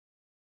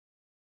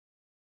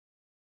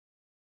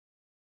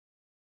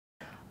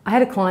I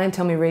had a client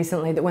tell me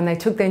recently that when they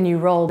took their new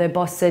role, their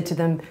boss said to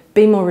them,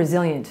 "Be more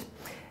resilient."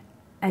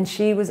 And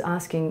she was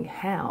asking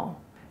how.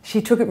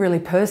 She took it really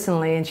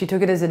personally and she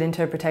took it as an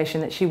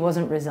interpretation that she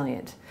wasn't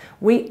resilient.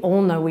 We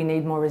all know we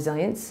need more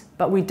resilience,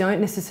 but we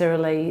don't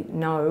necessarily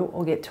know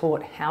or get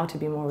taught how to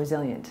be more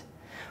resilient.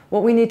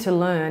 What we need to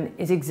learn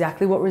is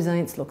exactly what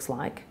resilience looks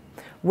like,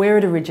 where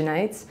it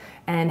originates,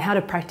 and how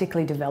to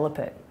practically develop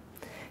it.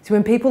 So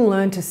when people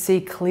learn to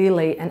see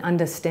clearly and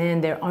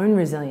understand their own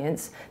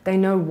resilience, they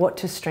know what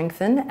to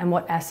strengthen and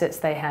what assets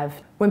they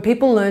have. When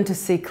people learn to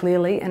see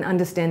clearly and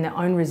understand their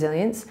own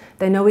resilience,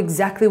 they know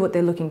exactly what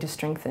they're looking to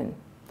strengthen.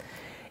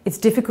 It's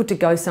difficult to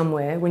go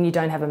somewhere when you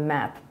don't have a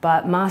map,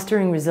 but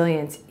mastering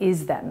resilience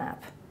is that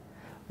map.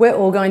 We're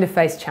all going to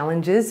face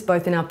challenges,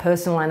 both in our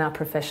personal and our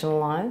professional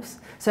lives.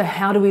 So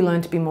how do we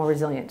learn to be more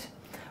resilient?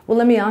 Well,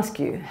 let me ask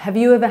you, have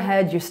you ever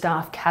had your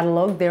staff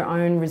catalogue their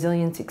own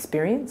resilience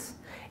experience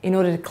in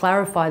order to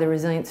clarify the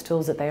resilience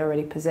tools that they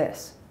already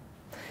possess?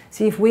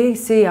 See, if we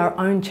see our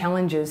own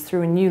challenges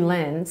through a new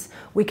lens,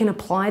 we can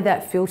apply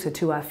that filter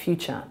to our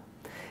future.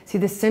 See,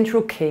 the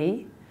central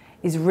key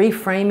is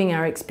reframing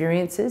our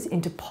experiences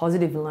into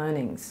positive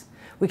learnings.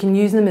 We can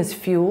use them as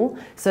fuel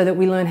so that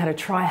we learn how to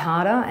try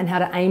harder and how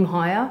to aim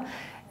higher,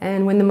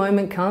 and when the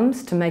moment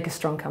comes, to make a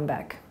strong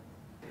comeback.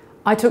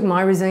 I took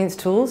my resilience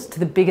tools to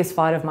the biggest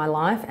fight of my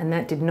life, and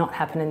that did not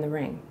happen in the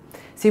ring.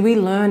 See, we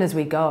learn as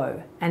we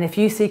go, and if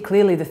you see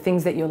clearly the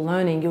things that you're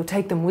learning, you'll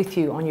take them with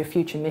you on your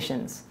future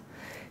missions.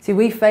 See,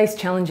 we face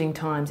challenging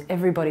times,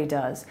 everybody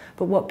does,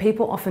 but what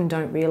people often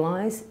don't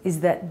realise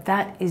is that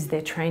that is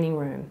their training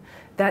room.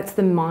 That's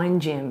the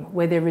mind gym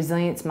where their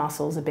resilience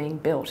muscles are being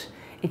built.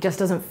 It just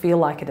doesn't feel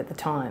like it at the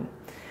time.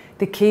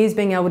 The key is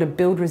being able to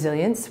build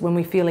resilience when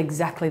we feel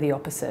exactly the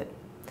opposite.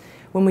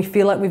 When we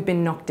feel like we've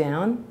been knocked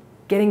down,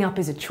 getting up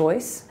is a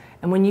choice.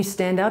 And when you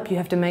stand up, you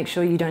have to make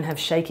sure you don't have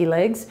shaky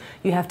legs.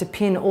 You have to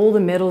pin all the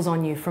medals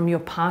on you from your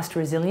past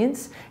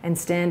resilience and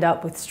stand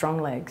up with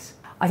strong legs.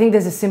 I think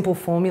there's a simple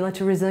formula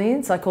to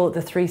resilience. I call it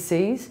the 3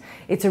 C's.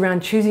 It's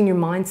around choosing your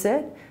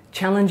mindset,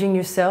 challenging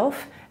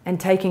yourself, and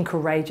taking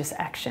courageous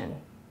action.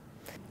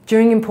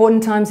 During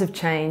important times of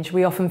change,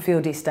 we often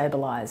feel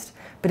destabilised,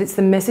 but it's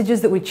the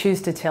messages that we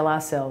choose to tell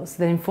ourselves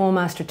that inform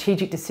our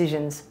strategic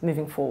decisions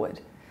moving forward.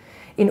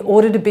 In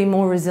order to be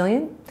more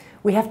resilient,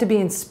 we have to be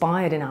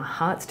inspired in our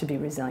hearts to be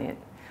resilient.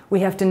 We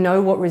have to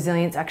know what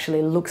resilience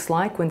actually looks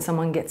like when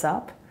someone gets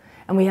up,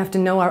 and we have to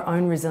know our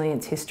own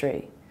resilience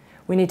history.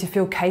 We need to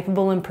feel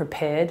capable and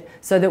prepared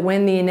so that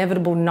when the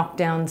inevitable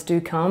knockdowns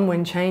do come,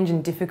 when change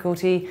and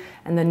difficulty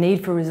and the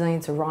need for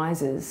resilience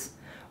arises,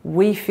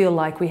 we feel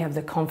like we have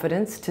the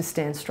confidence to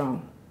stand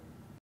strong.